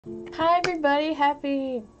Hi everybody,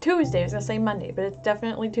 happy Tuesday. I was gonna say Monday, but it's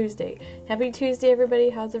definitely Tuesday. Happy Tuesday everybody,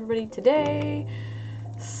 how's everybody today?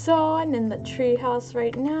 So I'm in the treehouse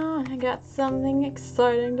right now and I got something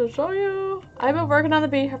exciting to show you. I've been working on the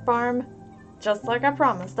bee farm just like I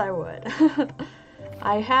promised I would.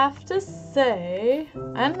 I have to say,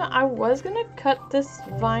 and I was gonna cut this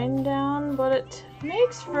vine down, but it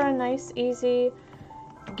makes for a nice easy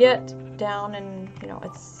get down, and you know,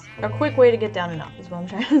 it's a quick way to get down and up is what I'm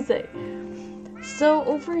trying to say. So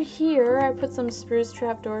over here I put some spruce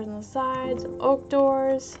trapdoors on the sides, oak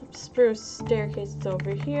doors, spruce staircases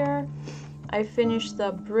over here. I finished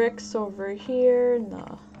the bricks over here and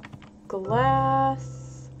the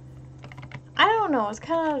glass. I don't know,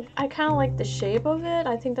 I kind of like the shape of it.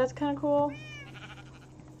 I think that's kind of cool.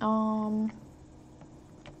 Now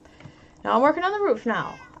I'm working on the roof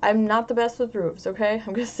now. I'm not the best with roofs, okay?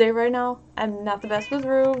 I'm gonna say right now, I'm not the best with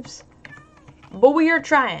roofs. But we are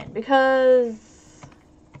trying, because,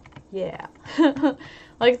 yeah.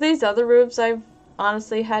 Like these other roofs, I've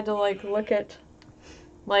honestly had to like look at,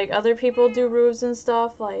 like other people do roofs and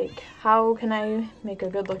stuff, like how can I make a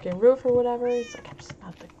good looking roof or whatever. It's like,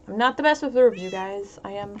 I'm not the best with roofs, you guys.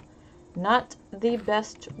 I am not the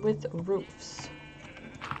best with roofs.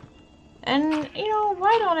 And, you know,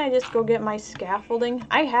 why don't I just go get my scaffolding?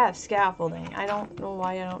 I have scaffolding. I don't know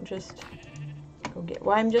why I don't just go get...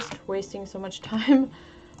 Why I'm just wasting so much time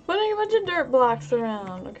putting a bunch of dirt blocks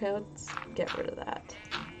around. Okay, let's get rid of that.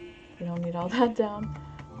 We don't need all that down.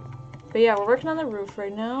 But yeah, we're working on the roof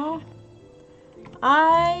right now.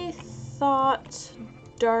 I thought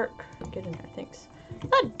dark... Get in there, thanks. I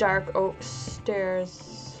thought dark oak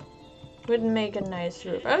stairs would make a nice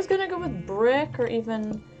roof. I was gonna go with brick or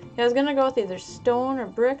even... Yeah, I was gonna go with either stone or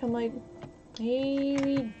brick. I'm like,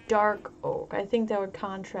 maybe dark oak. I think that would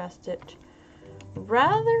contrast it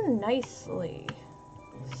rather nicely.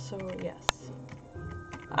 So, yes.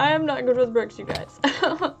 I am not good with bricks, you guys.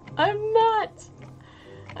 I'm not.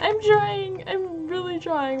 I'm trying. I'm really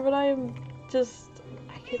trying, but I am just...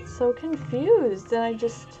 I get so confused, and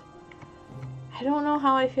I don't know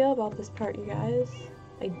how I feel about this part, you guys.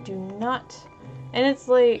 I do not. And it's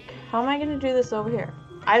like, how am I gonna do this over here?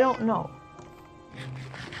 I don't know.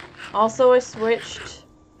 Also, I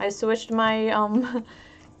switched my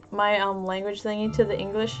my language thingy to the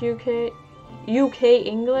English UK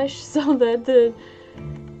English, so that the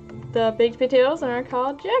baked potatoes are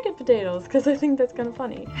called jacket potatoes, because I think that's kind of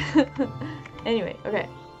funny. Anyway, okay.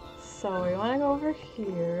 So we want to go over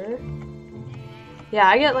here. Yeah,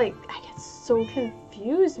 I get so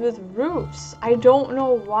confused with roofs. I don't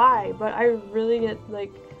know why, but I really get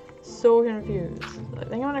like so confused. I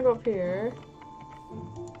think I'm gonna go up here.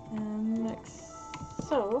 And next.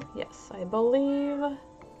 So, yes, I believe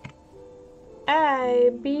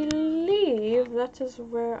that is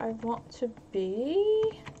where I want to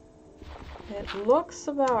be. It looks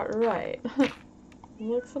about right.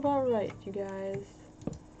 Looks about right, you guys.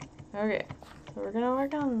 Okay, so we're gonna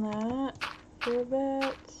work on that for a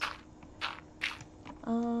bit.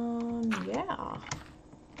 Yeah.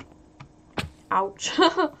 Ouch.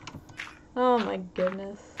 Oh my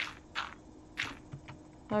goodness.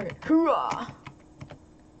 Okay. Hoorah!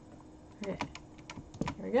 Okay.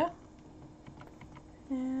 Here we go.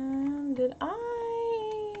 And did I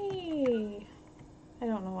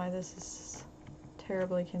don't know why this is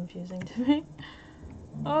terribly confusing to me.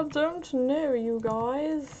 I don't know, you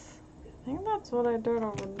guys. I think that's what I did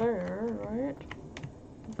over there, right?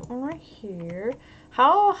 Put one right here.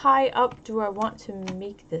 How high up do I want to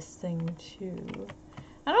make this thing to?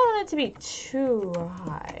 I don't want it to be too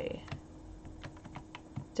high.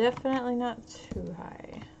 Definitely not too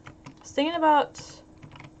high. I was thinking about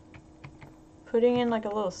putting in like a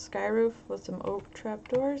little sky roof with some oak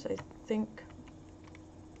trapdoors. I think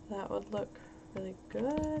that would look really good.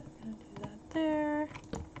 I'm gonna do that there.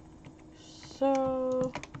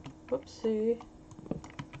 So, whoopsie.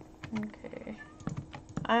 Okay.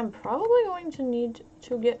 I'm probably going to need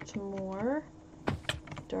to get more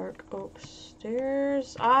dark oak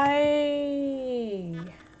stairs. I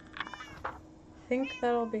think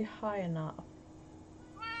that'll be high enough.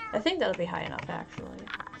 I think that'll be high enough, actually.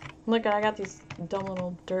 Look, I got these dumb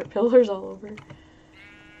little dirt pillars all over.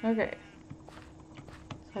 Okay.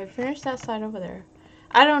 So I finished that side over there.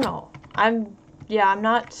 I don't know. I'm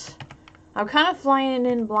kind of flying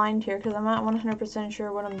in blind here because I'm not 100%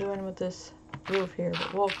 sure what I'm doing with this roof here,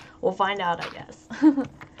 but we'll find out, I guess.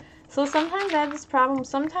 So sometimes I have this problem.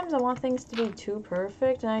 Sometimes I want things to be too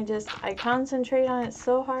perfect, and I concentrate on it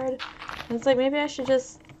so hard. And it's like, maybe I should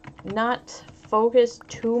just not focus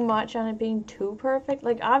too much on it being too perfect.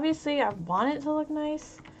 Like, obviously, I want it to look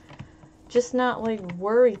nice, just not like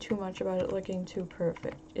worry too much about it looking too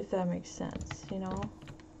perfect, if that makes sense, you know?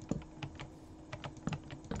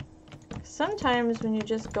 Sometimes when you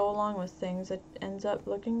just go along with things, it ends up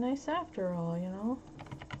looking nice after all, you know?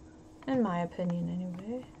 In my opinion,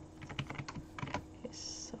 anyway. Okay,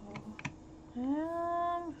 so...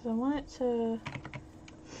 'cause I want it to...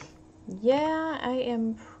 Yeah, I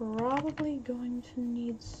am probably going to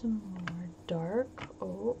need some more dark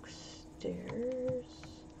oak stairs.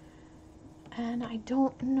 And I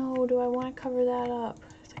don't know, do I want to cover that up?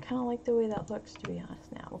 'Cause I kind of like the way that looks, to be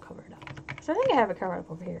honest. Now we'll cover it up. Because I think I have it covered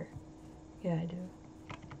up over here. Yeah, I do.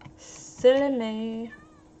 Silly me.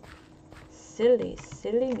 Silly,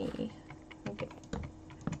 silly me. Okay.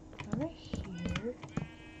 Over here.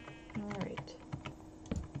 Alright.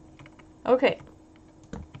 Okay.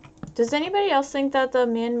 Does anybody else think that the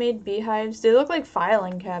man-made beehives, they look like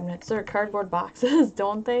filing cabinets or cardboard boxes,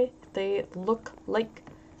 don't they? They look like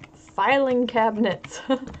filing cabinets.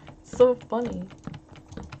 So funny.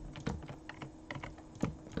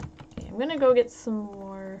 Okay, I'm gonna go get some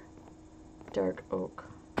more dark oak.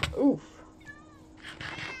 Oof.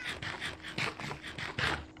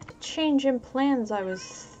 Change in plans, I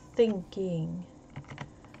was thinking.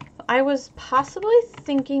 I was possibly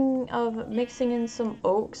thinking of mixing in some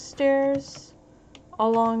oak stairs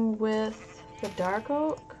along with the dark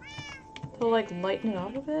oak to like lighten it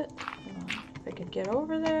up a bit. If I could get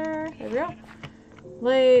over there. There we go.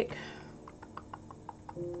 Like,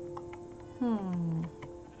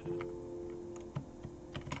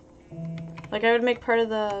 like I would make part of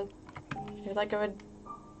the, like I would,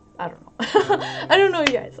 I don't know. I don't know,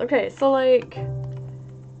 you guys. Okay, so like,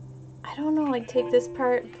 I don't know, like take this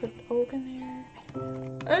part, put oak in there.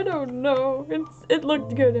 I don't know. It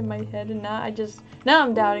looked good in my head, and now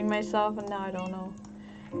I'm doubting myself, and now I don't know.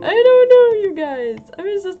 I don't know, you guys. I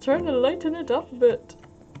was just trying to lighten it up a bit.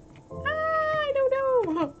 I don't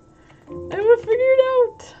know. I will figure it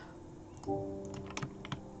out.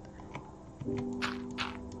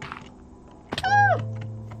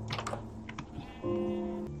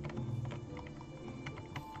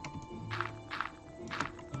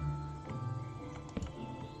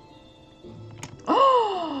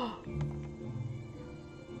 Oh!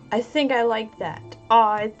 I think I like that.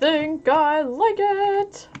 I think I like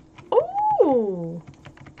it. Ooh.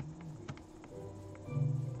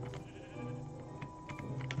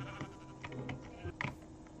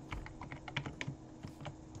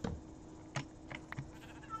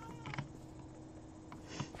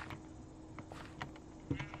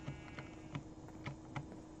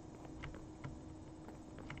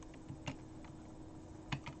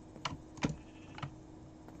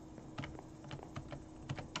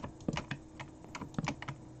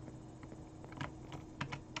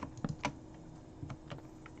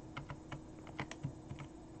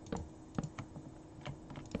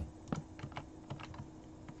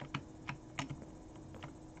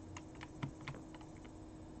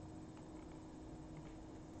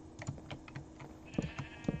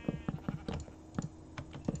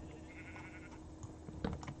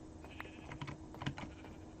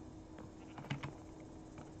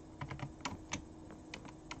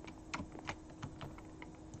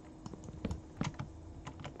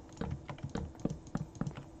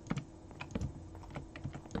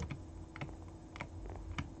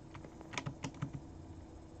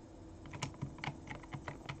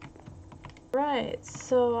 Right,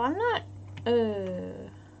 so I'm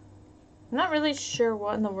not really sure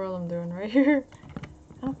what in the world I'm doing right here.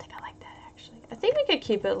 I don't think I like that, actually. I think we could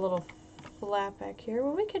keep it a little flat back here.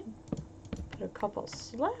 Well, we could put a couple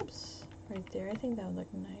slabs right there. I think that would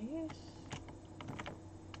look nice.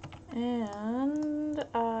 And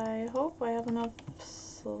I hope I have enough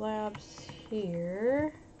slabs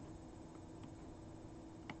here.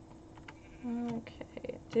 Okay,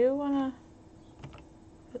 I do want to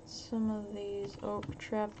put some of these oak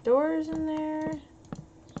trapdoors in there.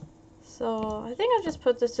 So I think I'll just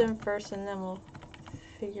put this in first and then we'll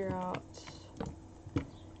figure out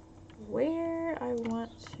where I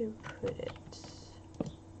want to put it. I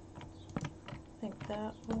think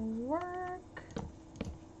that will work.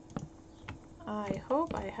 I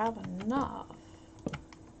hope I have enough.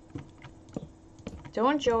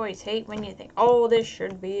 Don't you always hate when you think, oh, this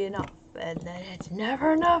should be enough, and then it's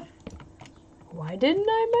never enough? Why didn't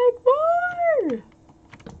I make more?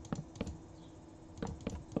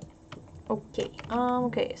 Okay,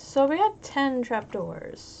 okay, so we got 10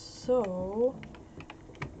 trapdoors. So,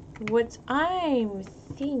 what I'm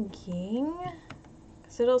thinking,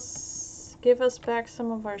 because it'll give us back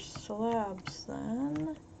some of our slabs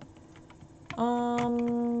then.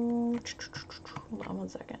 Hold on one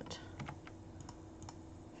second.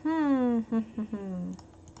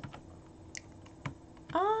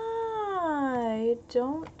 I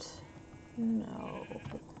don't know,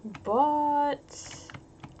 but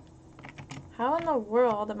how in the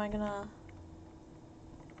world am I gonna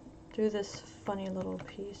do this funny little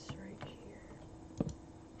piece right here?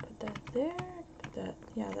 Put that there, put that,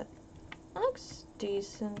 yeah, that looks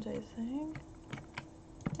decent, I think.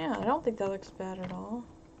 Yeah, I don't think that looks bad at all.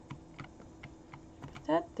 Put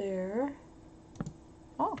that there.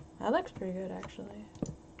 Oh, that looks pretty good, actually.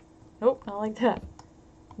 Nope, not like that.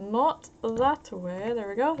 Not that way. There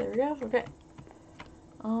we go, there we go, okay.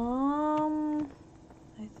 I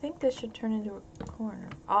think this should turn into a corner.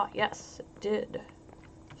 Ah, yes, it did.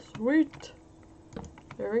 Sweet.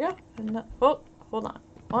 There we go. And oh, hold on.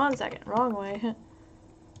 1 second. Wrong way.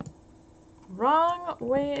 Wrong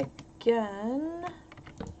way again.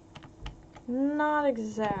 Not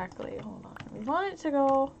exactly. Hold on. We want it to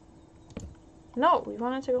go... No, we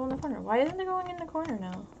want it to go in the corner. Why isn't it going in the corner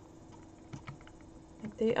now?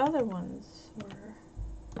 Like the other ones were...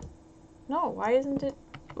 No, why isn't it...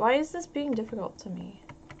 Why is this being difficult to me?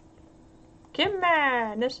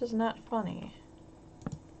 Kimmer! This is not funny.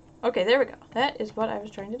 Okay, there we go. That is what I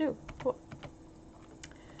was trying to do. Cool.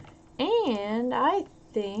 And I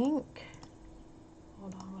think...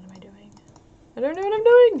 Hold on, what am I doing? I don't know what I'm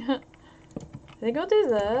doing! I think I'll do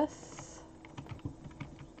this.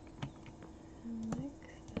 And like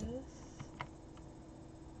this.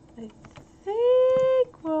 I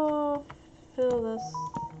think we'll fill this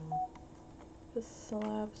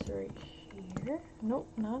slabs right here. Nope,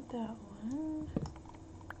 not that one.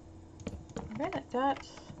 Okay, like that.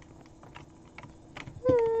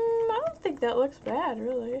 I don't think that looks bad,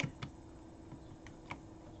 really.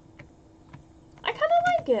 I kind of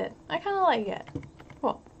like it. I kind of like it.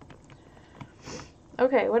 Cool.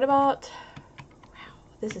 Okay, what about... Wow,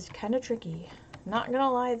 this is kind of tricky. Not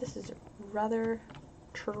gonna lie, this is rather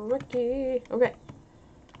tricky. Okay.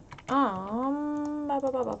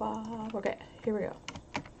 Okay, here we go.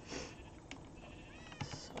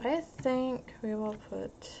 So I think we will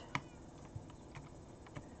put...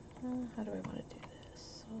 how do I want to do this?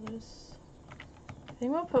 So there's... I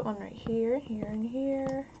think we'll put one right here, here, and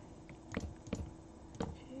here.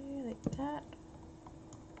 Okay, like that.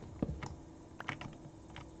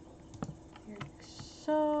 Here, like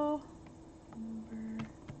so. Over.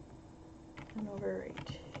 And over right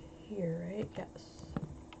here, right? Yes.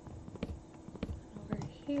 Over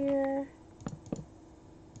here.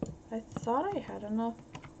 I thought I had enough.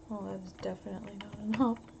 Oh, that's definitely not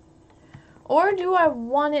enough. Or do I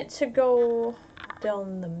want it to go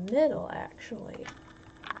down the middle, actually?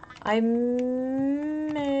 I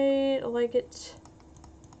may like it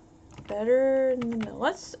better in the middle.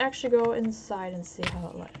 Let's actually go inside and see how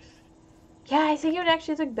it looks. Yeah, I think it would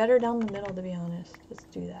actually look better down the middle, to be honest. Let's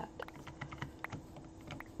do that.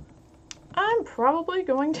 I'm probably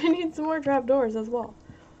going to need some more trapdoors as well.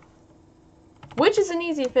 Which is an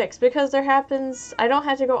easy fix, because there happens... I don't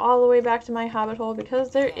have to go all the way back to my hobbit hole, because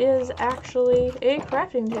there is actually a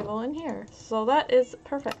crafting table in here. So that is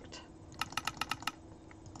perfect.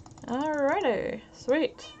 Alrighty,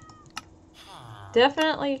 sweet.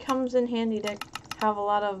 Definitely comes in handy to have a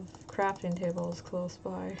lot of crafting tables close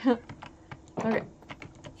by. Okay.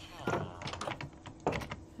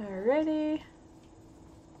 Alrighty.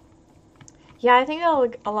 Yeah, I think that'll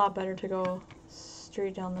look a lot better to go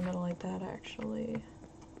straight down the middle like that, actually.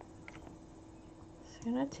 So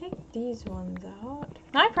I'm gonna take these ones out.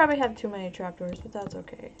 Now I probably have too many trapdoors, but that's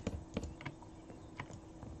okay.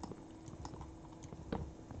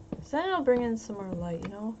 So then it'll bring in some more light, you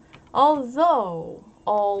know? Although,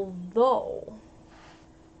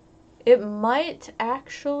 it might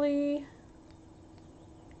actually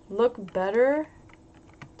look better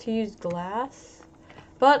to use glass,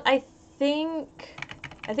 but I think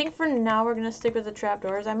for now we're gonna stick with the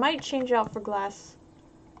trapdoors. I might change out for glass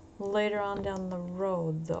later on down the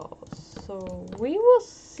road, though, so we will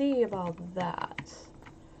see about that.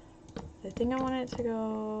 I think I want it to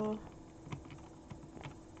go...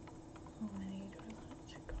 How many do I want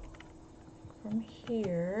it to go? From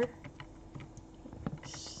here.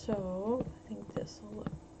 So, I think this will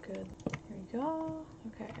look good. Here we go.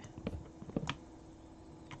 Okay.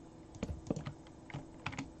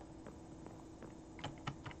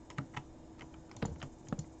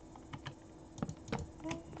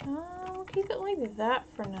 We'll keep it like that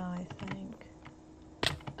for now, I think.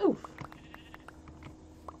 Oof.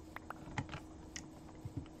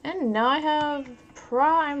 And now I have...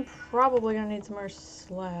 I'm probably gonna need some more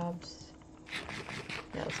slabs.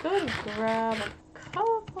 Yeah, let's go ahead and grab a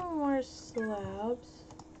couple more slabs.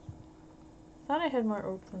 Thought I had more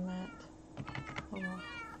oak than that. Oh well.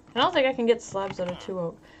 I don't think I can get slabs out of 2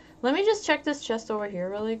 oak. Let me just check this chest over here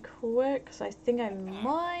really quick, because I think I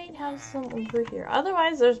might have some over here.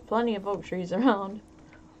 Otherwise, there's plenty of oak trees around.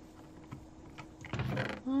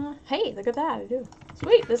 Hey, look at that, I do.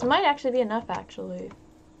 Sweet, this might actually be enough, actually.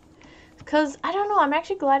 Because, I don't know, I'm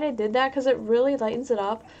actually glad I did that, because it really lightens it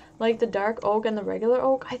up. Like the dark oak and the regular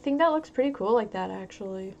oak. I think that looks pretty cool like that,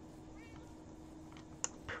 actually.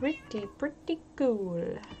 Pretty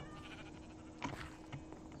cool.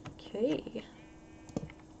 Okay.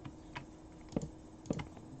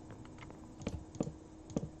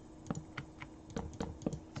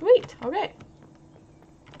 Sweet, okay.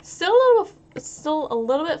 Still a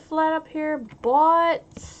little bit flat up here, but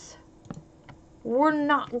we're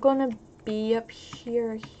not gonna be up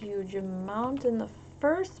here a huge amount in the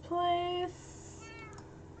first place.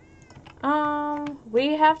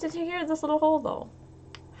 We have to take care of this little hole though.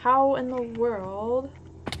 How in the world?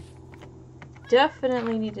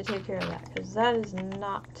 Definitely need to take care of that, because that is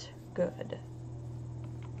not good.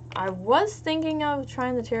 I was thinking of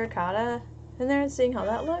trying the terracotta in there and seeing how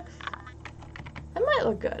that looks. That might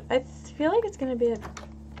look good. I feel like it's gonna be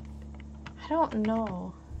I don't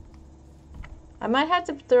know. I might have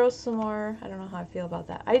to throw some more. I don't know how I feel about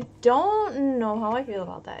that. I don't know how I feel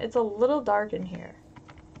about that. It's a little dark in here.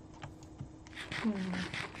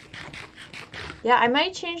 Yeah, I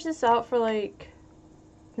might change this out for like,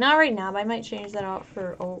 not right now, but I might change that out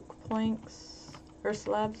for oak planks or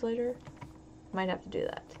slabs later. Might have to do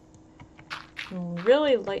that. And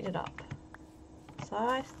really lighten it up. So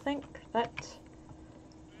I think that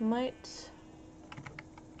might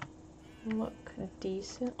look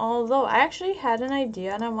decent. Although I actually had an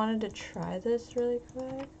idea and I wanted to try this really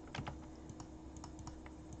quick.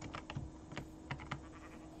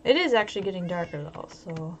 It is actually getting darker though,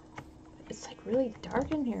 so it's like really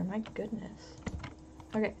dark in here, my goodness.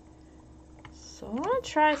 Okay, so I want to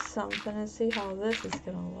try something and see how this is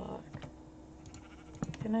gonna look.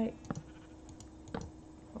 Can I?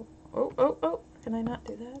 Oh, can I not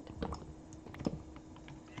do that?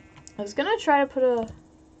 I was gonna try to put a,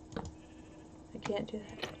 I can't do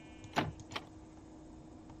that.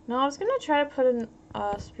 No, I was gonna try to put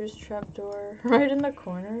a spruce trapdoor right in the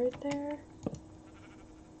corner right there.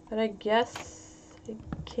 But I guess I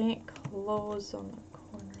can't close on the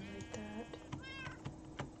corner like that.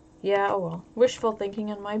 Yeah, oh well. Wishful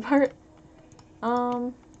thinking on my part.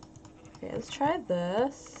 Okay, let's try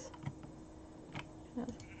this.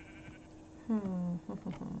 Do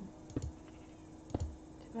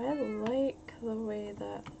I like the way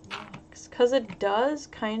that looks? Because it does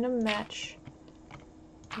kind of match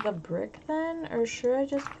the brick then? Or should I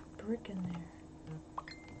just put brick in there?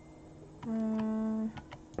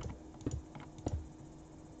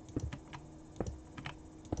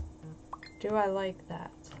 Do I like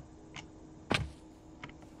that?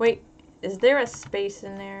 Wait, is there a space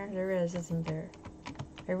in there? There is, isn't there?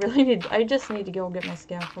 I just need to go get my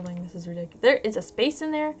scaffolding. This is ridiculous. There is a space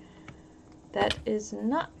in there. That is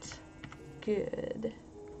not good.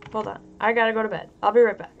 Hold on. I gotta go to bed. I'll be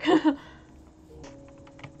right back.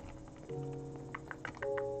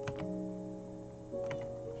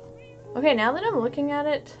 Okay, now that I'm looking at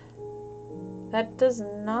it, that does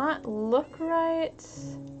not look right.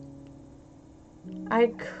 I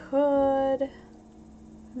could...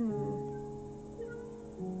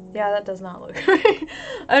 Yeah, that does not look right.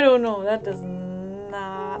 I don't know. That does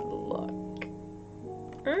not look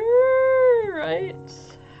right.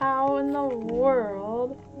 How in the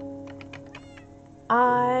world?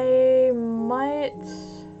 I might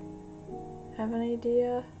have an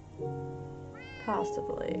idea.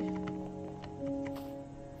 Possibly.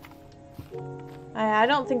 I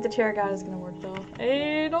don't think the terracotta is going to work though.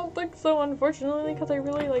 I don't think so, unfortunately, because I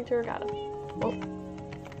really like terracotta. Well,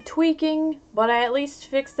 tweaking, but I at least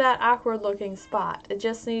fixed that awkward looking spot. I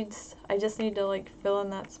just need to like fill in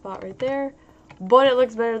that spot right there, but it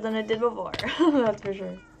looks better than it did before. That's for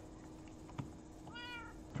sure.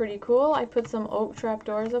 Pretty cool. I put some oak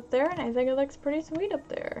trapdoors up there and I think it looks pretty sweet up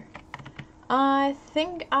there. I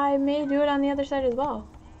think I may do it on the other side as well.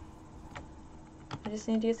 I just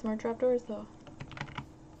need to get some more trapdoors though.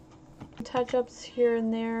 Touch-ups here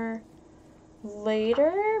and there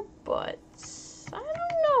later, but I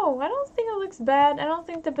don't know. I don't think it looks bad. I don't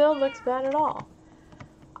think the build looks bad at all.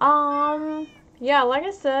 Yeah, like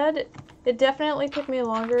I said, it definitely took me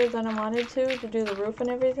longer than I wanted to do the roof and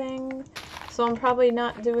everything. So I'm probably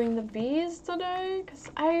not doing the bees today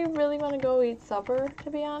because I really want to go eat supper, to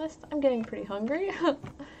be honest. I'm getting pretty hungry.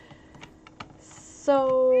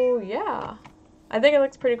 So, yeah. I think it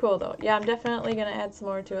looks pretty cool though. Yeah, I'm definitely going to add some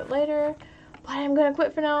more to it later. But I'm going to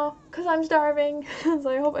quit for now because I'm starving. So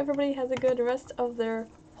I hope everybody has a good rest of their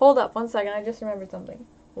Hold up, 1 second. I just remembered something.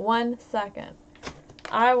 1 second.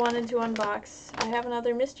 I wanted to unbox. I have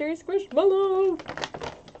another mystery squishmallow.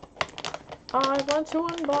 I want to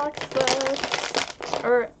unbox this.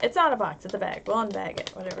 Or, it's not a box, it's a bag. We'll unbag it,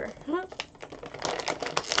 whatever.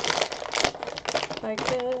 If I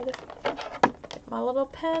could get my little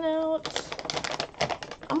pen out.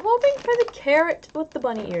 I'm hoping for the carrot with the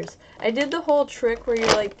bunny ears. I did the whole trick where you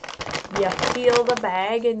feel the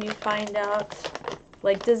bag and you find out,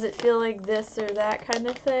 like, does it feel like this or that kind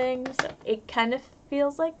of thing? So it kind of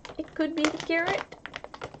feels like it could be the carrot.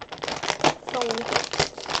 So,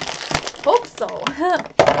 hope so. I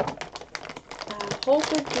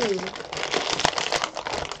hope it do.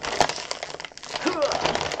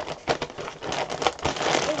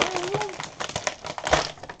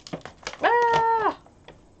 Ah!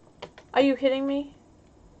 Are you kidding me?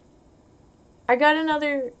 I got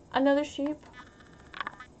another sheep.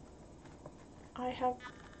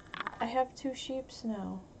 I have 2 sheeps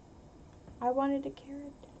now. I wanted a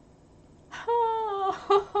carrot.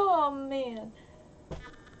 Oh man.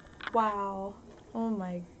 Wow. Oh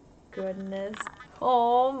my goodness.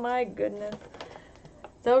 Oh my goodness.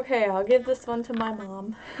 It's okay, I'll give this one to my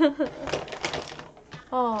mom.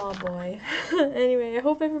 Oh boy. Anyway, I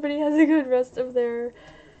hope everybody has a good rest of their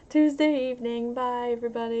Tuesday evening. Bye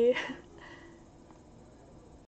everybody.